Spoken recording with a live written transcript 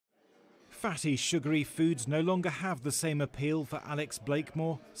Fatty, sugary foods no longer have the same appeal for Alex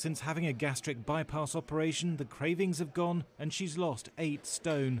Blakemore. Since having a gastric bypass operation, the cravings have gone and she's lost 8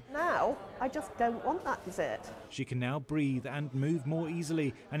 stone. Now, I just don't want that dessert. She can now breathe and move more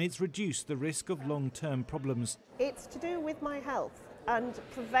easily, and it's reduced the risk of long-term problems. It's to do with my health and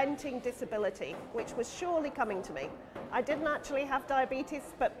preventing disability, which was surely coming to me. I didn't actually have diabetes,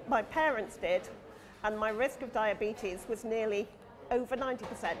 but my parents did, and my risk of diabetes was nearly over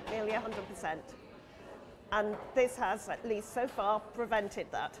 90%, nearly 100%. And this has, at least so far, prevented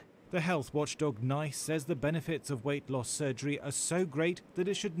that. The health watchdog NICE says the benefits of weight loss surgery are so great that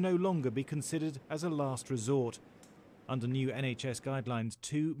it should no longer be considered as a last resort. Under new NHS guidelines,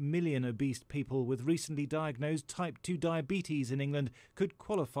 2 million obese people with recently diagnosed type 2 diabetes in England could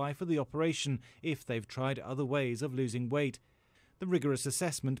qualify for the operation if they've tried other ways of losing weight. The rigorous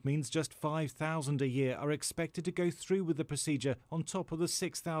assessment means just 5,000 a year are expected to go through with the procedure on top of the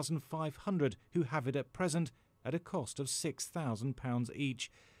 6,500 who have it at present, at a cost of £6,000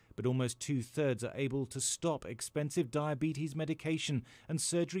 each. But almost 2/3 are able to stop expensive diabetes medication, and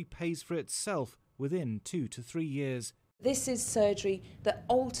surgery pays for itself within 2 to 3 years. This is surgery that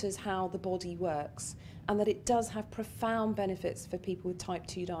alters how the body works, and that it does have profound benefits for people with type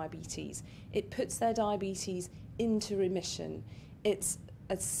 2 diabetes. It puts their diabetes into remission. It's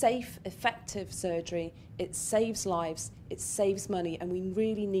a safe, effective surgery. It saves lives, it saves money, and we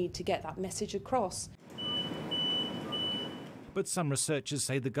really need to get that message across. But some researchers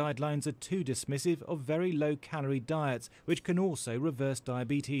say the guidelines are too dismissive of very low-calorie diets, which can also reverse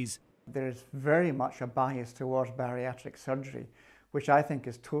diabetes. There is very much a bias towards bariatric surgery, which I think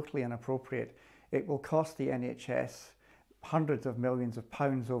is totally inappropriate. It will cost the NHS hundreds of millions of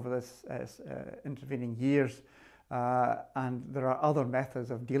pounds over this intervening years, and there are other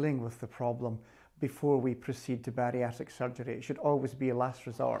methods of dealing with the problem before we proceed to bariatric surgery. It should always be a last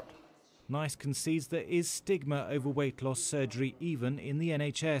resort. NICE concedes there is stigma over weight loss surgery even in the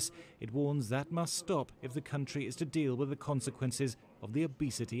NHS. It warns that must stop if the country is to deal with the consequences of the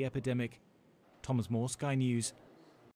obesity epidemic. Thomas Moore, Sky News.